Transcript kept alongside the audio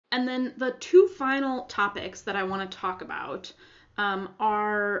And then the two final topics that I want to talk about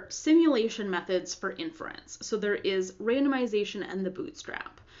are simulation methods for inference. So there is randomization and the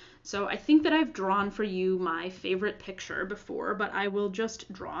bootstrap. So I think that I've drawn for you my favorite picture before, but I will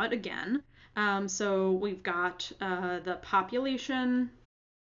just draw it again. So we've got the population,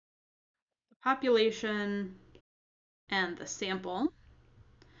 and the sample.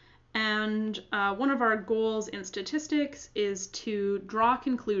 And one of our goals in statistics is to draw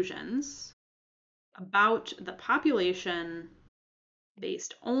conclusions about the population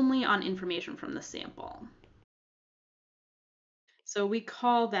based only on information from the sample. So we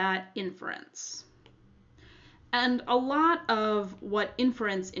call that inference. And a lot of what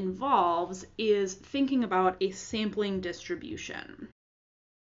inference involves is thinking about a sampling distribution.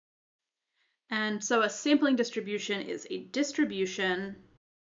 And so a sampling distribution is a distribution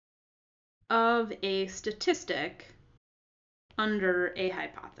of a statistic under a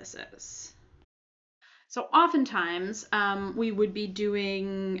hypothesis. So oftentimes we would be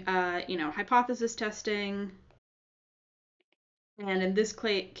doing, hypothesis testing. And in this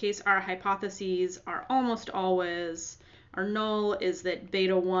case, our hypotheses are almost always, our null is that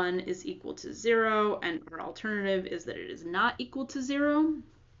beta 1 is equal to 0, and our alternative is that it is not equal to 0.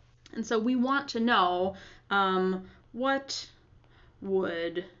 And so we want to know what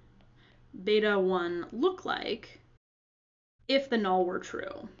would beta 1 look like if the null were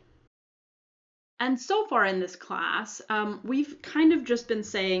true. And so far in this class, we've kind of just been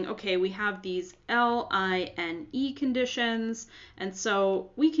saying, okay, we have these LINE conditions, and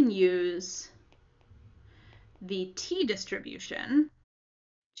so we can use the t distribution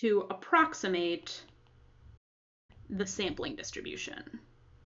to approximate the sampling distribution.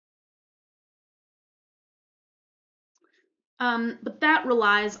 But that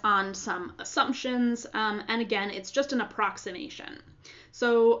relies on some assumptions, and again, it's just an approximation.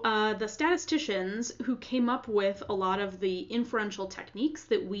 So the statisticians who came up with a lot of the inferential techniques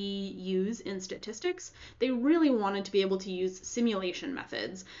that we use in statistics, they really wanted to be able to use simulation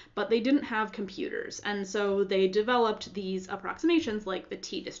methods, but they didn't have computers, and so they developed these approximations like the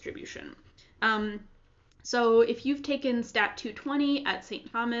t distribution. So if you've taken Stat 220 at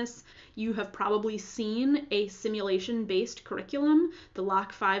St. Thomas, you have probably seen a simulation-based curriculum. The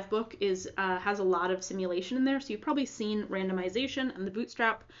Lock 5 book has a lot of simulation in there, so you've probably seen randomization and the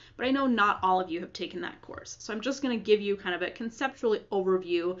Bootstrap, but I know not all of you have taken that course. So I'm just going to give you kind of a conceptual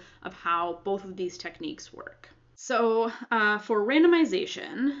overview of how both of these techniques work. So for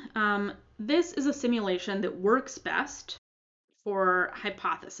randomization, this is a simulation that works best for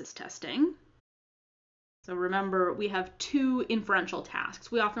hypothesis testing. So remember, we have two inferential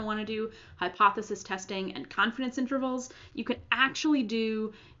tasks. We often want to do hypothesis testing and confidence intervals. You can actually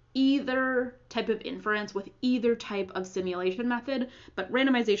do either type of inference with either type of simulation method, but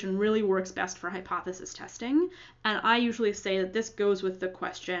randomization really works best for hypothesis testing. And I usually say that this goes with the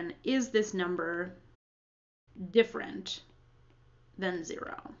question, is this number different than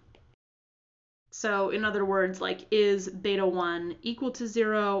 0? So in other words, like, is beta 1 equal to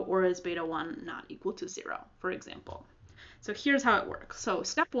 0 or is beta 1 not equal to 0, for example? So here's how it works. So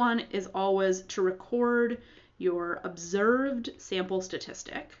step 1 is always to record your observed sample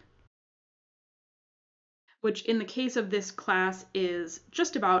statistic, which in the case of this class is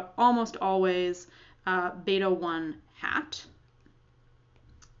just about almost always beta 1 hat.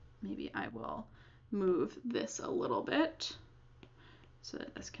 Maybe I will move this a little bit so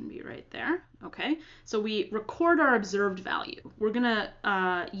that this can be right there. Okay, so we record our observed value. We're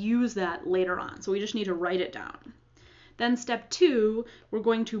gonna use that later on, so we just need to write it down. Then step 2, we're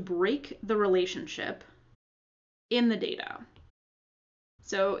going to break the relationship in the data.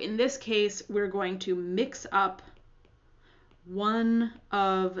 So in this case, we're going to mix up one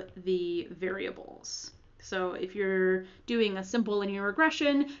of the variables. So if you're doing a simple linear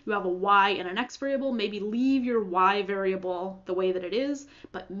regression, you have a y and an x variable, maybe leave your y variable the way that it is,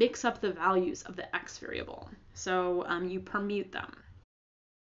 but mix up the values of the x variable. So you permute them.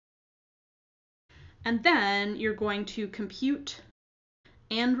 And then you're going to compute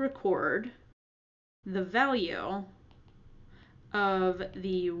and record the value of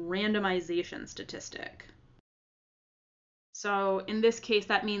the randomization statistic. So in this case,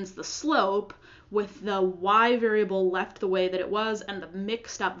 that means the slope with the y variable left the way that it was and the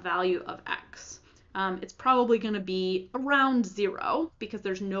mixed up value of x. It's probably going to be around 0 because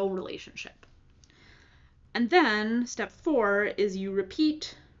there's no relationship. And then step 4 is you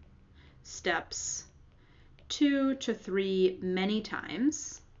repeat steps 2 to 3 many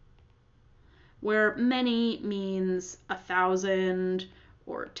times, where many means 1,000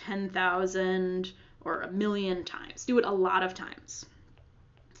 or 10,000 or 1,000,000 times. Do it a lot of times.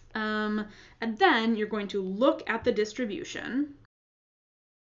 And then you're going to look at the distribution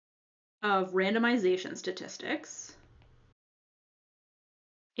of randomization statistics.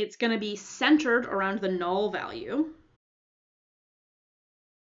 It's going to be centered around the null value.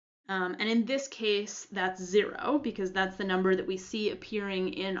 And in this case, that's 0, because that's the number that we see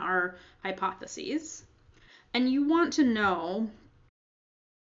appearing in our hypotheses. And you want to know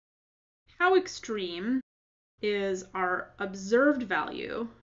how extreme is our observed value,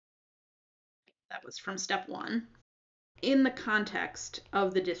 that was from step 1, in the context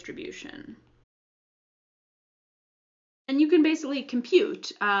of the distribution. And you can basically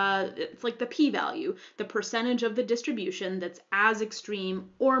compute, it's like the p-value, the percentage of the distribution that's as extreme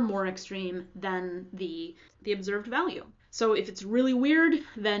or more extreme than the observed value. So if it's really weird,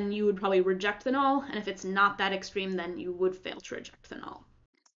 then you would probably reject the null, and if it's not that extreme, then you would fail to reject the null.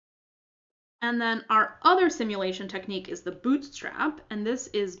 And then our other simulation technique is the Bootstrap, and this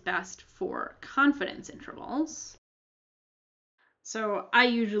is best for confidence intervals. So I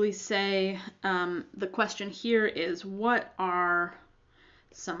usually say the question here is, what are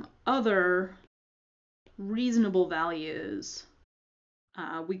some other reasonable values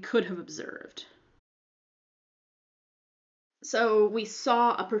we could have observed? So we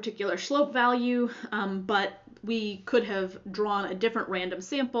saw a particular slope value, but we could have drawn a different random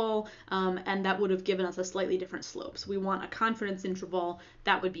sample, and that would have given us a slightly different slope. So we want a confidence interval.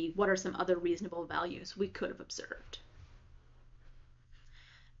 That would be, what are some other reasonable values we could have observed?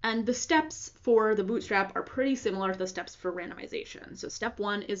 And the steps for the Bootstrap are pretty similar to the steps for randomization. So step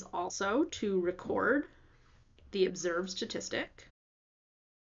 1 is also to record the observed statistic.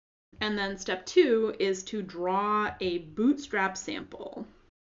 And then step 2 is to draw a Bootstrap sample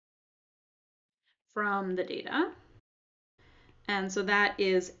from the data. And so that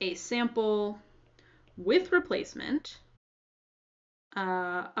is a sample with replacement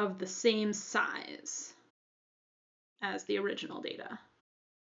of the same size as the original data.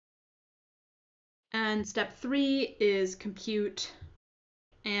 And step 3 is compute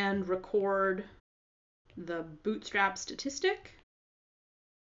and record the Bootstrap statistic.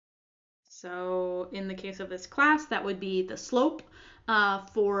 So in the case of this class, that would be the slope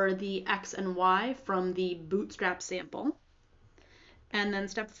for the x and y from the Bootstrap sample. And then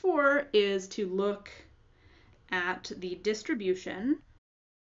step 4 is to look at the distribution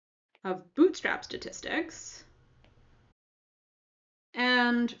of Bootstrap statistics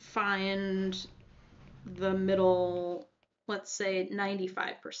and find the middle, let's say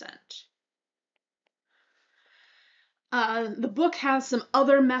 95%. The book has some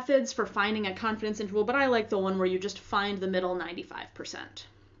other methods for finding a confidence interval, but I like the one where you just find the middle 95%.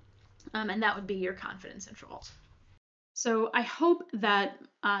 And that would be your confidence interval. So I hope that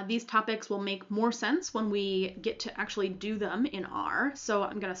these topics will make more sense when we get to actually do them in R. So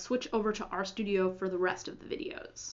I'm going to switch over to RStudio for the rest of the videos.